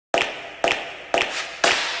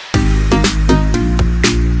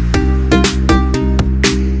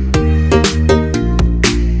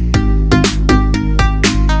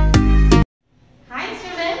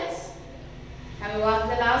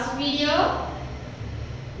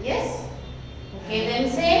Yes? Okay, then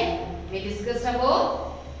say, we discussed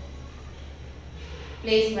about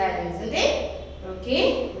place value, isn't it?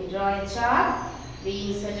 Okay, we draw a chart,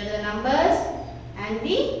 we inserted the numbers and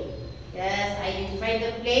we identified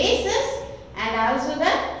the places and also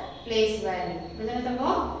the place value.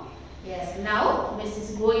 Yes, now Miss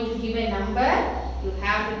is going to give a number. You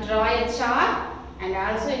have to draw a chart and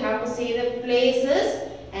also you have to say the places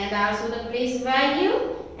and also the place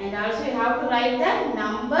value and also you have to write the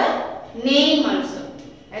number name also.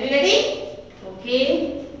 Are you ready?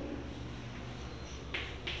 Okay.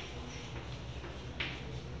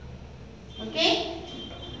 Okay?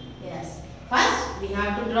 Yes. First we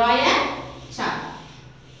have to draw a chart.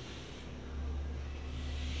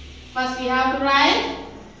 First we have to write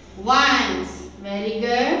ones. Very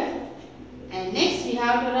good. And next we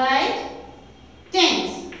have to write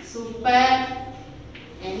tens. Super.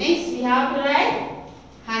 And next we have to write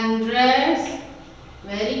hundreds.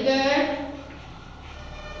 Very good.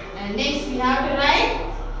 And next we have to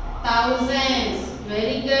write thousands.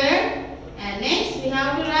 Very good. And next we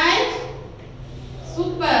have to write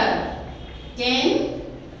super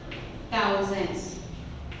 10,000s.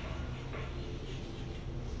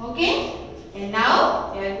 Okay? And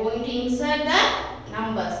now we are going to insert the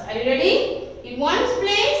numbers. Are you ready? In ones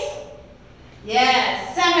place?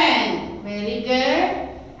 Yes, 7. Very good.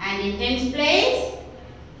 And in tens place?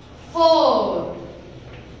 4.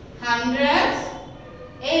 Hundreds?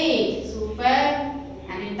 8. Super.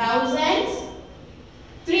 And in thousands?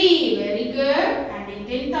 3. Very good. And in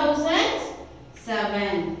 10,000s?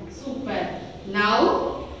 7. Super.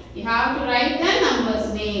 Now you have to write the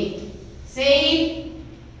numbers name. Say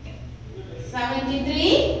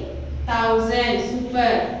 73,000.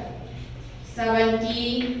 Super.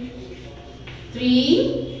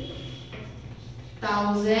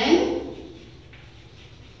 73,000.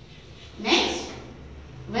 Next.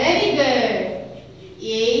 Very good.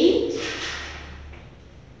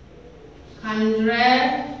 800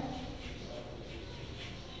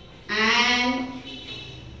 and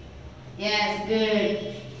yes,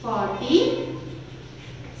 good.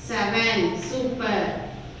 47. Super.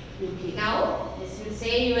 Okay, now this will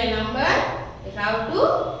say you a number. You have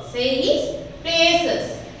to say is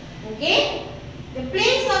places. Okay, the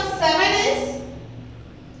place of 7 is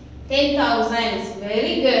 10,000.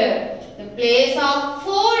 Very good. The place of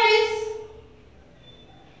 4 is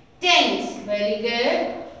tens. Very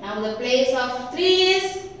good. Now the place of 3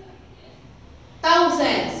 is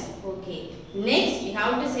thousands. Okay. Next we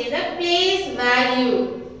have to say the place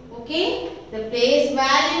value. Okay. The place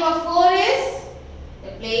value of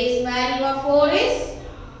 4 is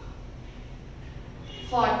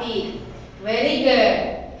 40. Very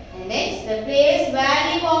good. And next the place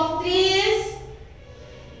value of 3 is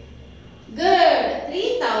good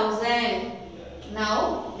 3,000.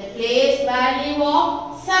 Now the place value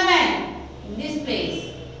of 7 in this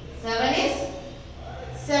place. 7 is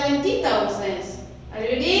 70,000. Are you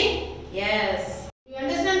ready? Yes. You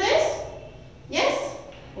understand this? Yes?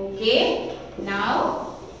 Okay.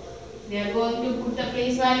 Now we are going to put the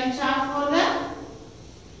place value chart for the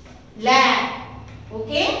lakh.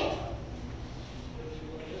 Okay?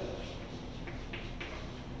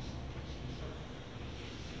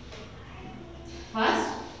 First,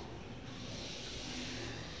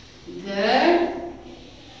 good.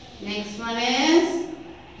 Next one is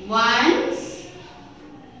ones,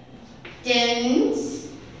 tens,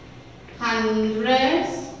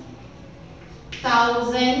 hundreds,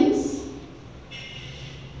 thousands.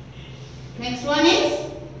 Next one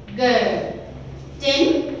is good.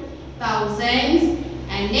 10,000s.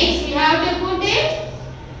 And next we have to put it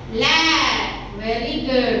lakh. Very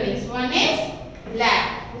good. Next one is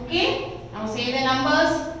lakh. Okay. Now say the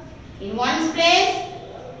numbers. In ones place,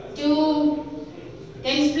 2.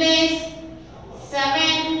 Tens place,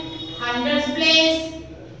 7. Hundreds place,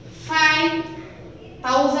 5.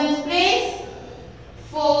 Thousands place,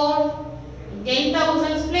 4.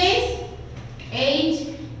 10,000s place, 8.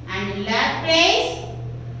 And in lakh place,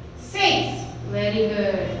 6. Very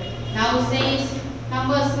good. Now say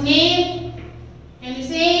numbers name. Can you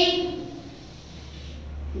say?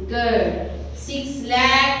 Good. 6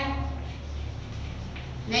 lakh.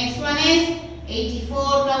 Next one is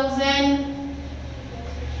 84,000.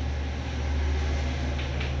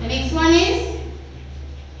 The next one is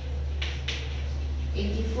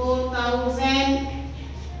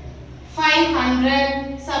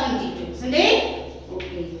 84,572. Isn't it?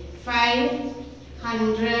 Okay.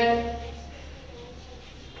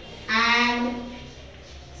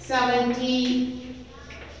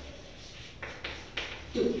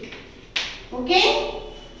 572. Okay.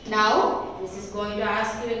 Now this is going to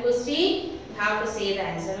ask you a question. You have to say the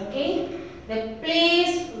answer, okay? The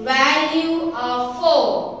place value of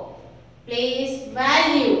 4. Place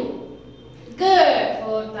value. Good.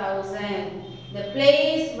 4,000. The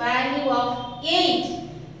place value of 8.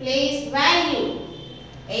 Place value.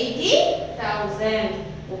 80,000.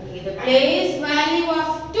 Okay. The place value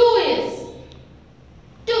of 2 is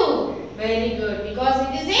 2. Very good. Because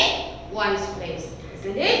it is in ones